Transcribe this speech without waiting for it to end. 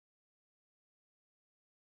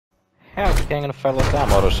How's it going, fellas? I'm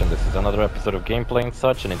OrosZ, and this is another episode of Gameplay and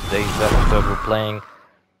Such, and in today's episode we're playing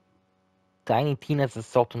Tiny Tina's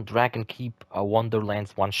Assault on Dragon Keep, a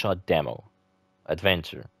Wonderlands one-shot demo.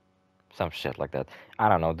 Adventure. Some shit like that. I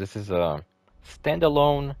don't know, this is a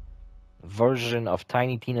standalone version of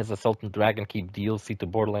Tiny Tina's Assault on Dragon Keep DLC to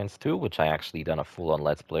Borderlands 2, which I actually done a full-on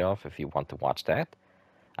Let's Play of if you want to watch that.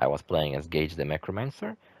 I was playing as Gage the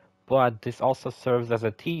Necromancer, but this also serves as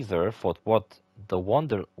a teaser for what the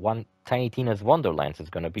Tiny Tina's Wonderlands is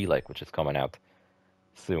going to be like, which is coming out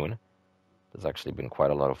soon. There's actually been quite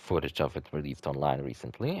a lot of footage of it released online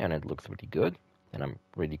recently, and it looks really good, and I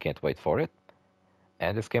really can't wait for it.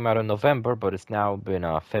 And this came out in November, but it's now been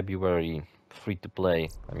February free-to-play.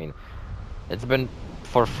 I mean, it's been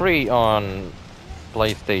for free on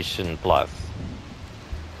PlayStation Plus.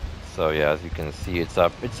 So yeah, as you can see, it's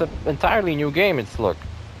an entirely new game. It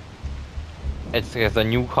has a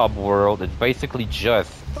new hub world. It's basically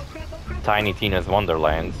just Tiny Tina's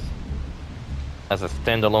Wonderlands as a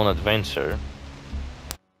standalone adventure.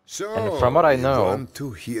 So, and from what I know, want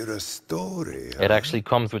to hear a story, it actually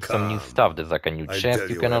comes with some new stuff. There's like a new chest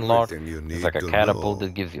you can unlock. There's like a catapult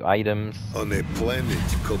that gives you items. On a planet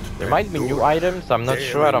called There might be new items. I'm not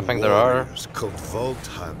sure. I don't think there are. Called Vault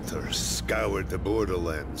Hunters scoured the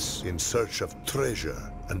Borderlands in search of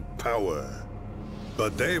treasure and power.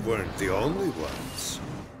 But they weren't the only ones.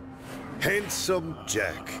 Handsome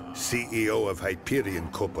Jack, CEO of Hyperion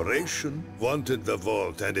Corporation, wanted the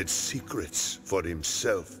vault and its secrets for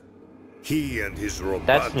himself. He and his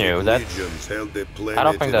robotic legions held the planet. I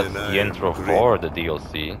don't think that's the intro for the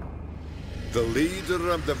DLC. The leader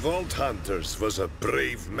of the Vault Hunters was a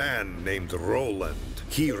brave man named Roland.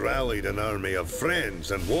 He rallied an army of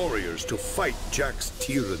friends and warriors to fight Jack's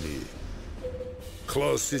tyranny.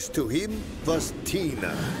 Closest to him was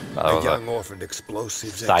Tina, a young orphan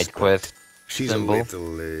explosives side quest. She's symbol. A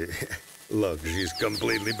little, look, she's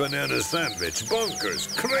completely banana sandwich,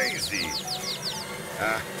 bonkers, crazy.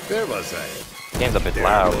 Ah, there was I. Game's a bit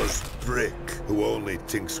loud. There was Brick, who only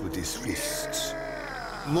thinks with his fists.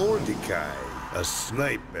 Mordecai, a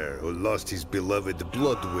sniper who lost his beloved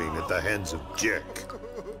Bloodwing at the hands of Jack.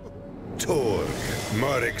 Torg,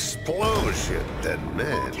 more explosion than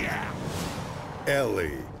man.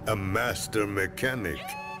 Ellie, a master mechanic.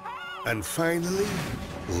 And finally,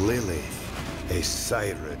 Lily, a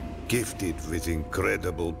siren gifted with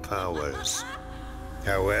incredible powers.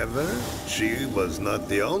 However, she was not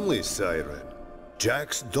the only siren.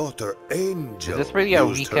 Jack's daughter, Angel, is this really a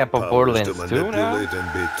recap of Borderlands 2 now?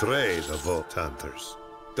 And betray the Vault Hunters.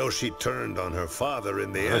 Though she turned on her father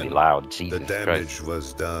in the really end, loud. Jesus the damage Christ.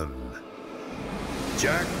 was done.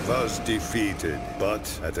 Jack was defeated,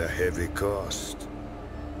 but at a heavy cost.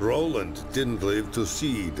 Roland didn't live to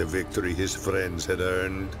see the victory his friends had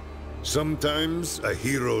earned. Sometimes a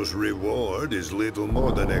hero's reward is little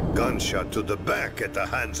more than a gunshot to the back at the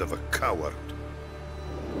hands of a coward.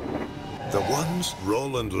 The ones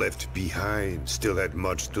Roland left behind still had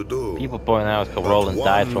much to do. People point out how Roland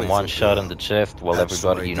died from one shot in the chest, while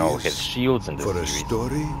everybody, you know, has shields in this for series. a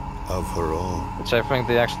story of her own. Which I think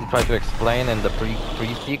they actually try to explain in the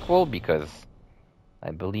pre-sequel, because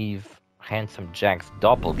I believe Handsome Jack's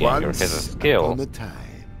doppelganger has a skill. Once upon a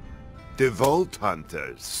time, the Vault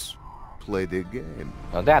Hunters played a game.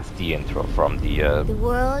 Now that's the intro from the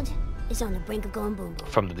world is on the brink of going boom boom.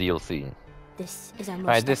 from the DLC. This is our most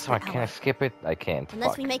Alright, this one, desperate can I hour. skip it? I can't. Unless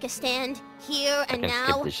Fuck. we make a stand here I and can now,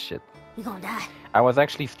 skip this shit. we're gonna die. I was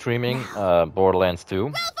actually streaming Borderlands 2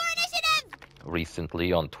 Roll for initiative!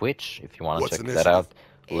 recently on Twitch. If you want to What's check that initiative? out,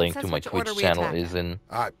 It link says to my which order Twitch we channel attack. is in.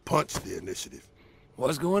 I punched the initiative.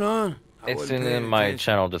 What's going on? It's in my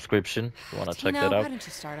channel description. If you want to check Tina, that out. why don't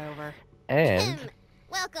you start over? And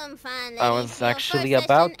Welcome, fine I ladies, was to your actually first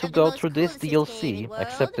about session to of the go most through this coolest game DLC, in the world,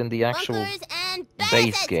 except in the actual Bunkers and base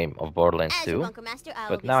Bazes. game of Borderlands As your 2. bunker master, I will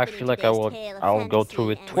But be now I spinning feel like I today's will. tale of I'll go fantasy through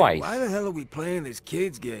it and- twice. Why the hell are we playing this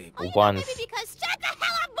kid's game? Oh, you know, Once, maybe because shut the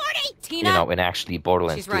hell up, Morty! Tina, you know, in actually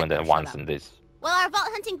Borderlands She's 2, right and then there, shut once up. in this. Well, our vault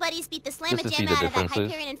hunting buddies beat the Just to see slamma-jamma the out of that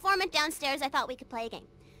differences. Hyperion informant downstairs. I thought we could play a game.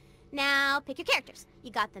 Now, pick your characters.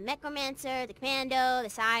 You got the Necromancer, the Commando, the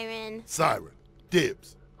Siren. Siren,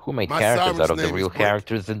 dibs. Who made My characters siren's out of the name real is Brick,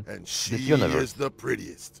 characters in and this she universe? is the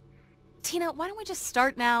prettiest. Tina, why don't we just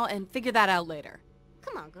start now and figure that out later?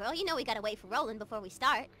 Come on, girl. You know we gotta wait for Roland before we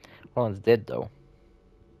start. Roland's dead, though.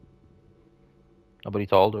 Nobody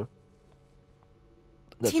told her.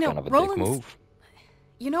 That's Tina, kind of a dick Roland's- move.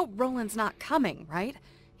 You know Roland's not coming, right?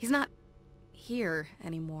 He's not here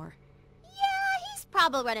anymore. Yeah, he's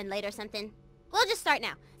probably running late or something. We'll just start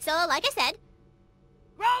now. So, like I said,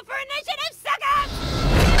 roll for initiative,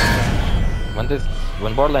 suckers! When this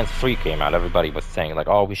when Borderlands 3 came out, everybody was saying like,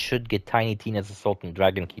 "Oh, we should get Tiny Tina's Assault on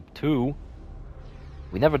Dragon Keep 2."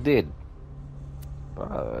 We never did,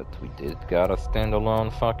 but we did got a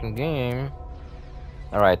standalone fucking game.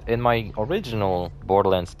 All right, in my original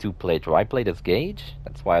Borderlands 2 playthrough, I played as Gage.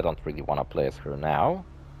 That's why I don't really want to play as her now.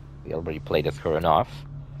 We already played as her enough.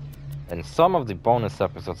 In some of the bonus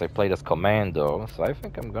episodes, I played as Commando, so I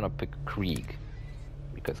think I'm gonna pick Krieg.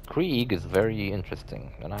 Because Krieg is very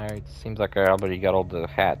interesting, and it seems like I already got all the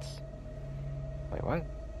hats. Wait, what?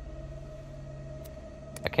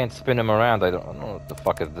 I can't spin him around, I don't know what the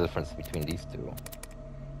fuck is the difference between these two.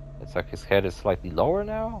 It's like his head is slightly lower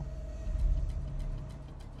now?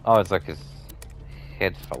 Oh, it's like his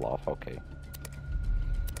head fell off, okay.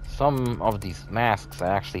 Some of these masks I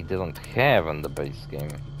actually didn't have in the base game.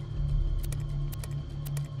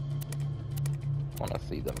 Wanna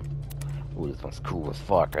see them. Ooh, this one's cool as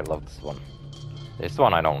fuck. I love this one. This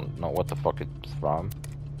one I don't know what the fuck it's from.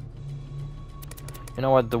 You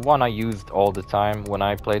know what? The one I used all the time when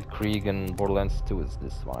I played Krieg in Borderlands 2 is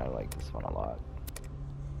this one. I like this one a lot.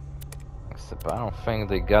 Except I don't think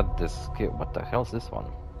they got this skill. What the hell's this one?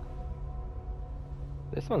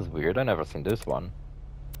 This one's weird. I never seen this one.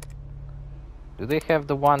 Do they have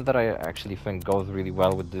the one that I actually think goes really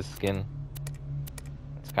well with this skin?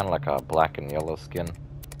 It's kind of like a black and yellow skin.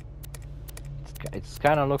 It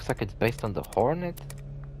kind of looks like it's based on the Hornet.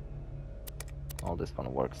 Oh, this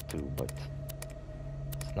one works too, but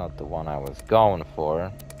it's not the one I was going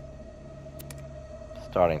for.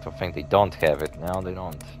 Starting to think they don't have it. No, they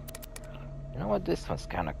don't. You know what? This one's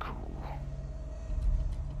kind of cool.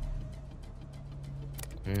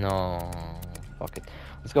 No, fuck it.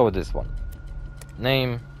 Let's go with this one.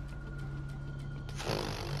 Name.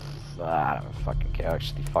 I don't fucking care.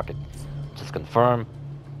 Actually, fuck it. Just confirm.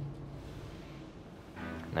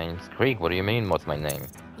 Name's Krieg. What do you mean? What's my name?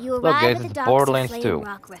 You Look, guys, arrive at it's the docks Borderlands of 2. Flame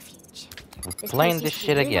Rock Refuge. We're playing place this used to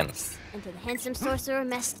shit be again. relaxed until the handsome sorcerer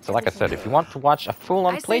messed So like I said, everything if you want to watch a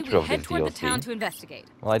full-on I say we playthrough of head this toward the town DLC, to investigate.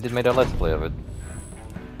 well, I did make a let's play of it.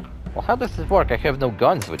 Well, how does this work? I have no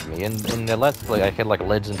guns with me. In the let's play, I had like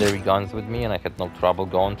legendary guns with me, and I had no trouble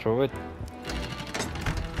going through it.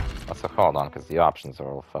 So hold on, because the options are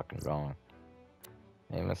all fucking wrong.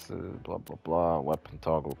 Aim is blah blah blah, weapon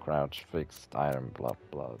toggle, crouch, fixed, item, blah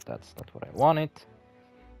blah. That's not what I wanted.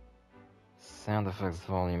 Sound effects,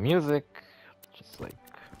 volume, music, just like.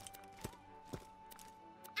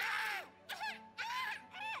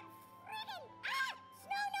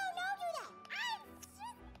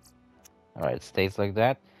 Alright, it stays like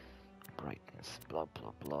that. Brightness, blah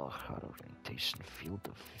blah blah, hard orientation, field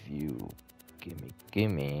of view, gimme,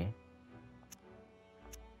 gimme.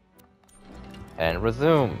 And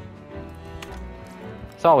resume.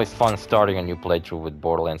 It's always fun starting a new playthrough with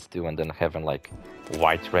Borderlands 2 and then having like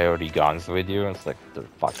white rarity guns with you. It's like they're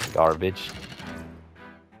fucking garbage.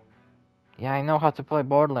 Yeah, I know how to play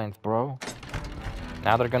Borderlands, bro.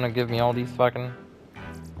 Now they're gonna give me all these fucking...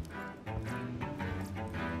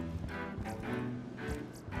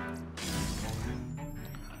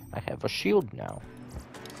 I have a shield now.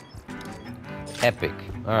 Epic.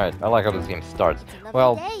 Alright, I like how this game starts.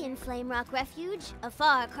 Well, day in Flame Rock Refuge, a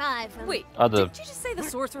far cry from... Wait, other did you just say the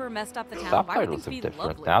sorcerer messed up the town? Why would subtitles things are be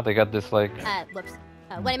different lovely? now. They got this like whoops.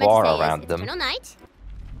 What I meant bar to say around is, them. it's eternal night,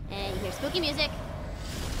 and you hear spooky music,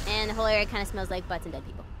 and the whole area kind of smells like butts and dead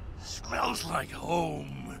people. Smells like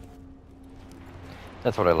home.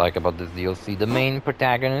 That's what I like about this DLC. The main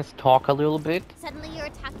protagonists talk a little bit. Suddenly you're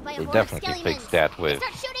attacked by a They horde definitely of skellions. fixed that They with...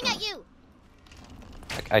 start shooting at you!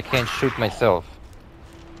 I can't shoot myself.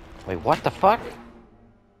 Wait, what the fuck?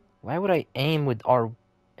 Why would I aim with R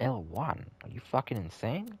L1? Are you fucking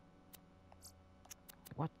insane?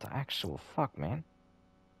 What the actual fuck, man?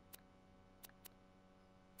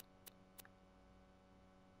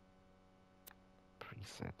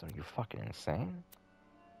 Preset, are you fucking insane?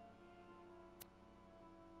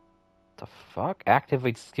 The fuck?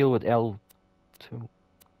 Activate skill with L2.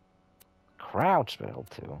 Crouch with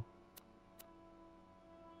L2.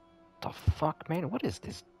 The fuck, man? What is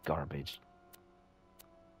this garbage?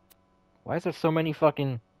 Why is there so many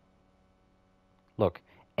fucking... Look,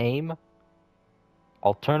 aim,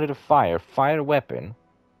 alternative fire, fire weapon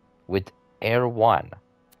with R1.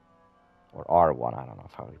 Or R1, I don't know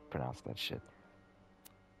how you pronounce that shit.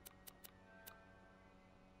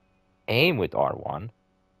 Aim with R1.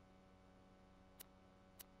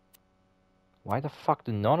 Why the fuck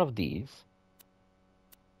do none of these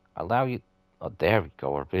allow you... Oh, there we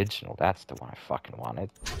go, original. That's the one I fucking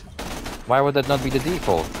wanted. Why would that not be the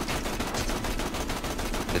default?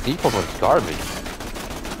 The default was garbage.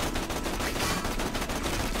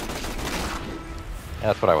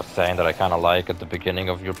 That's what I was saying that I kind of like at the beginning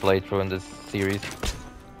of your playthrough in this series.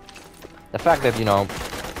 The fact that, you know,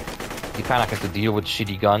 you kind of have to deal with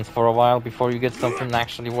shitty guns for a while before you get something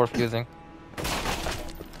actually worth using.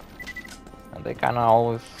 And they kind of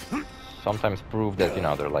always sometimes prove that, you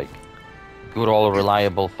know, they're like good old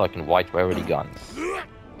reliable fucking white rarity guns.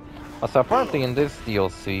 So apparently in this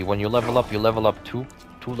DLC, when you level up two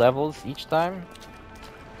levels each time?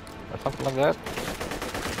 Or something like that?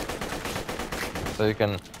 So you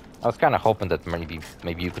can... I was kind of hoping that maybe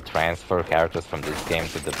you could transfer characters from this game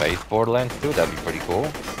to the base Borderlands too, that'd be pretty cool.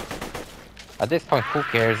 At this point, who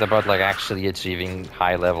cares about like actually achieving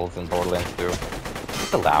high levels in Borderlands 2?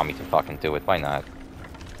 Just allow me to fucking do it, why not?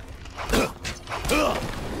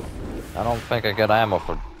 I don't think I got ammo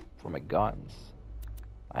for my guns.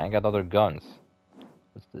 I ain't got other guns.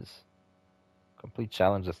 What's this? Complete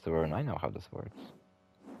challenges to earn. I know how this works.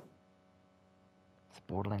 It's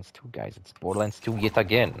Borderlands 2, guys. It's Borderlands 2 yet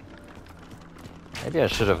again. Maybe I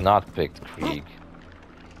should have not picked Krieg.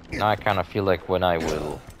 Now I kind of feel like when I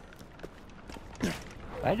will...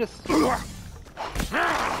 I just...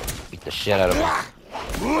 beat the shit out of him.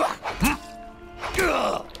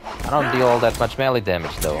 I don't deal all that much melee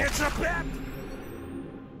damage though.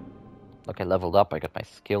 Look, I leveled up, I got my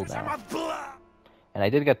skill now. And I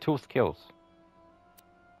did get 2 skills.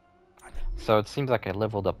 So it seems like I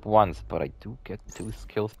leveled up once, but I do get 2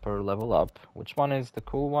 skills per level up. Which one is the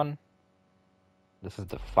cool one? This is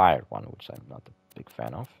the fire one, which I'm not a big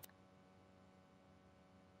fan of.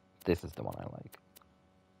 This is the one I like.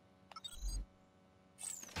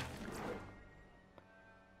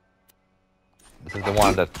 This is the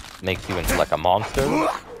one that makes you into like a monster.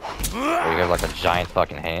 Where you have like a giant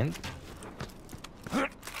fucking hand. I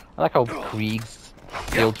like how Krieg's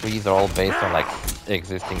skill trees are all based on like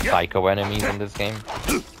existing psycho enemies in this game.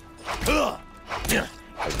 For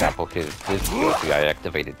example, this skill tree I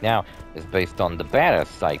activated now is based on the badass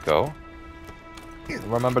psycho.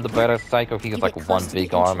 Remember the badass psycho? He has like one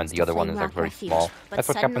big arm and the other one is like very small. That's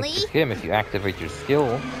what happens to him if you activate your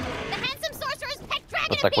skill.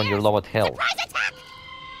 It's like when you're low at health.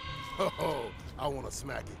 Oh, I want to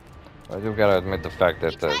smack it. I do gotta admit the fact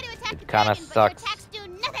that it kinda sucks.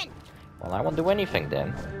 Well, I won't do anything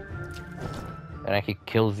then. And then he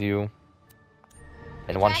kills you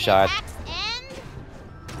in one shot.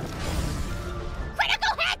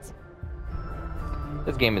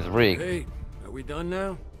 This game is rigged. Hey, are we done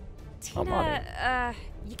now? Tina,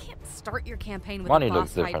 you can't start your campaign with Money a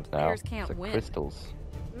looks boss fight. different now. Players can't It's like win. crystals.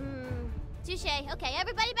 Touche. Okay,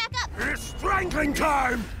 everybody back up. It's strangling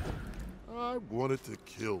time! I wanted to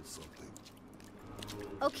kill something.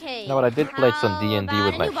 Okay. You know what? I did play some how D&D about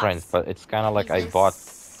with a my new friends, boss? but it's kind of like He's I bought a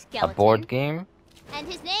skeleton, board game and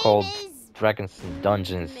his name called is Dragons and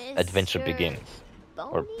Dungeons Adventure Mr. Begins,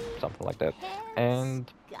 or Bony something like that. Hair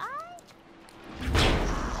And Guy?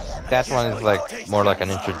 that one is like more like an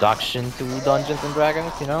introduction to Dungeons and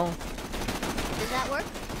Dragons, you know? Does that work?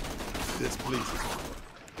 This pleases.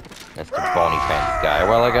 That's the bony pants guy.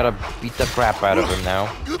 Well, I gotta beat the crap out of him now.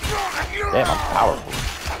 Damn, I'm powerful.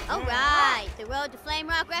 Alright, the road to Flame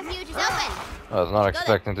Rock Refuge is open. I was not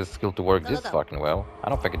expecting this skill to work this Go. fucking well. I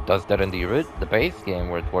don't think it does that in the base game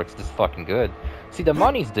where it works this fucking good. See, the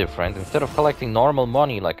money's different. Instead of collecting normal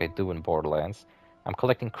money like I do in Borderlands, I'm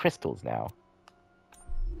collecting crystals now.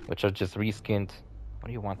 Which are just reskinned... What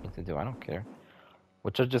do you want me to do? I don't care.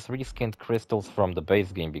 Which are just reskinned crystals from the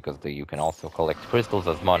base game because you can also collect crystals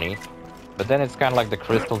as money. But then it's kind of like the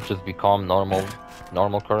crystals just become normal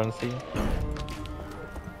currency.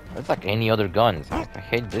 It's like any other guns. I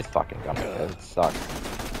hate this fucking gun. It sucks.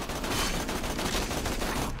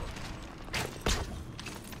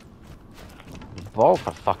 Both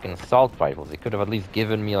are fucking assault rifles. They could have at least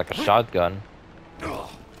given me like a shotgun.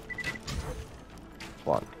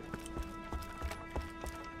 Fuck.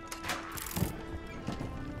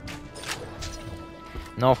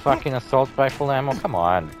 No fucking assault rifle ammo? Come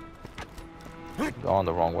on. Going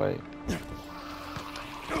the wrong way.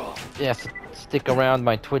 Yes, stick around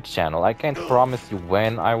my Twitch channel. I can't promise you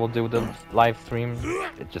when I will do the live stream.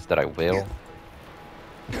 It's just that I will.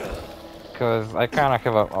 Because I kind of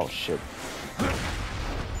have a... Oh shit.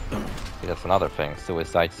 See, that's another thing.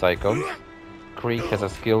 Suicide psychos. Krieg has a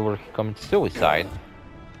skill where he commits suicide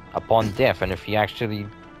upon death, and if he actually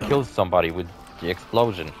kills somebody with the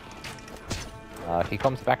explosion, he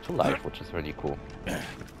comes back to life, which is really cool.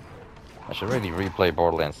 I should really replay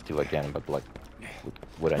Borderlands 2 again, but like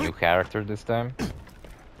with a new character this time.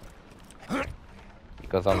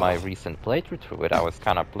 Because on my recent playthrough through it, I was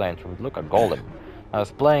kind of playing through it. Look, a golem. I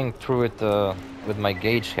was playing through it with my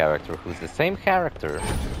Gage character, who's the same character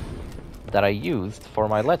that I used for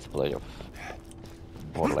my Let's Play of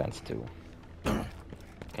Borderlands 2.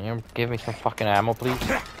 Can you give me some fucking ammo, please?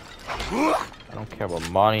 I don't care about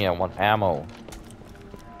money, I want ammo.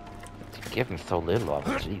 You give me so little of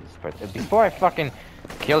it, Jesus. But before I fucking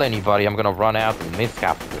kill anybody, I'm gonna run out and miss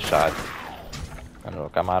half of the shots. And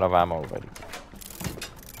look, I'm out of ammo already.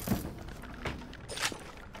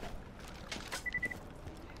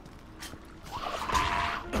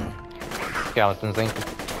 Skeletons ain't...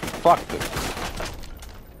 Fuck this.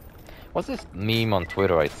 What's this meme on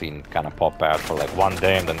Twitter I seen kind of pop out for like one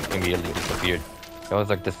day and then immediately disappeared? It was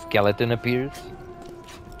like the skeleton appears.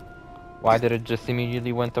 Why did it just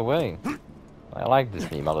immediately went away? I like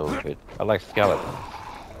this meme a little bit. I like skeletons.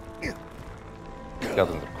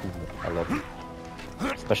 Skeletons are cool. I love them.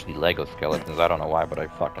 Especially Lego skeletons. I don't know why, but I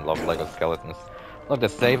fucking love Lego skeletons. Look, the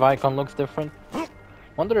save icon looks different.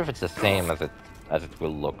 Wonder if it's the same as it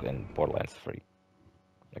will look in Borderlands 3.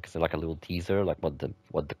 Like, is it like a little teaser, like what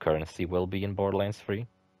the currency will be in Borderlands 3?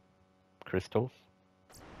 Crystals?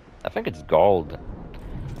 I think it's gold.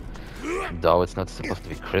 Though it's not supposed to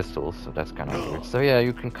be crystals, so that's kind of weird. So yeah,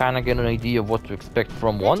 you can kind of get an idea of what to expect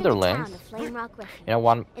from Wonderlands. You know,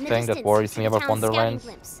 one thing that worries me about Wonderlands?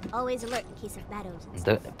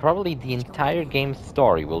 Probably the entire game's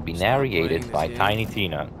story will be narrated by Tiny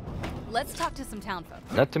Tina. Let's talk to some town folk.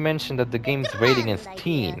 Not to mention that the game's rating is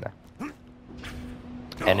teen.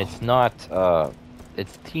 And it's not,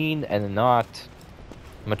 it's teen and not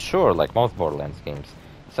mature like most Borderlands games.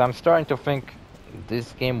 So I'm starting to think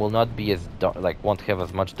this game will not be as dark, like won't have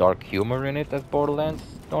as much dark humor in it as Borderlands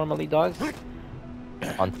normally does.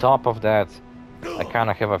 On top of that, I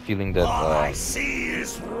kind of have a feeling that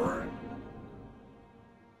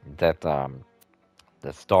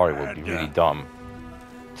the story will be really dumb,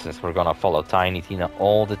 since we're gonna follow Tiny Tina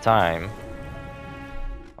all the time.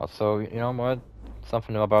 Also, you know what?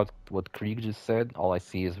 Something about what Krieg just said. All I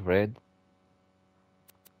see is red.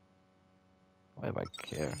 Why do I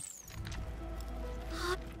care?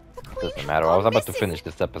 Doesn't matter. I was about to finish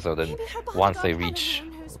this episode, and once I reach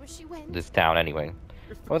this town anyway.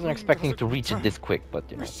 I wasn't expecting to reach it this quick, but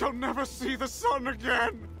you know. We shall never see the sun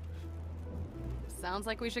again. Sounds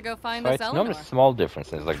like we should go find Right, this it's Eleanor. not small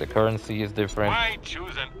differences, like the currency is different. Why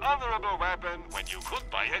choose an honorable weapon when you could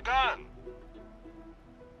buy a gun?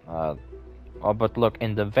 Oh, but look,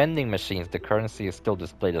 in the vending machines, the currency is still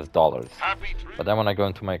displayed as dollars. Happy But then when I go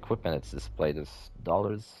into my equipment, it's displayed as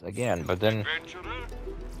dollars again. But then... adventurer?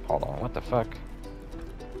 Hold on, what the fuck?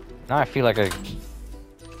 Now I feel like I...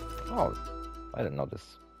 Oh, I didn't know this.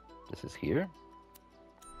 This is here?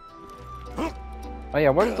 Oh yeah,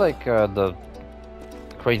 where's like the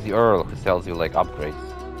crazy Earl who sells you like upgrades?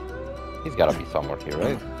 He's gotta be somewhere here,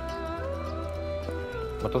 right?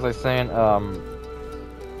 What was I saying?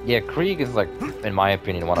 Yeah, Krieg is like, in my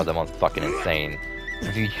opinion, one of the most fucking insane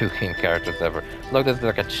video game characters ever. Look, there's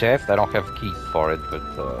like a chest. I don't have keys for it, but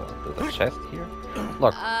there's a chest here.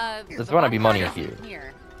 Look, there's gonna be money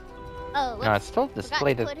here. Oh, No, it's still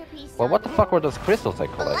displayed as... Well, what the fuck were those crystals I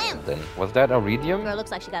collected then? Was that iridium? Girl looks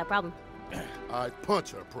like she got a problem. I'd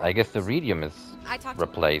punch her. I guess the iridium is I talked to him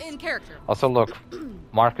replaced. in character. Also, look,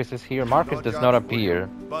 Marcus is here. Marcus does not appear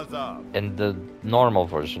in the normal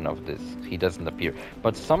version of this. He doesn't appear.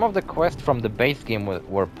 But some of the quests from the base game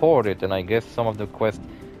were ported, and I guess some of the quests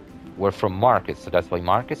were from Marcus. So that's why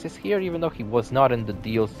Marcus is here, even though he was not in the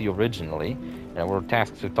DLC originally. And we're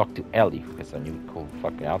tasked to talk to Ellie, who has a new cool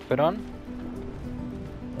fucking outfit on.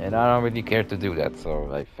 And I don't really care to do that, so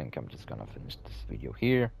I think I'm just gonna finish this video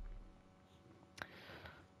here.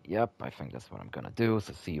 Yep, I think that's what I'm gonna do.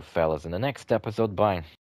 So see you fellas in the next episode. Bye.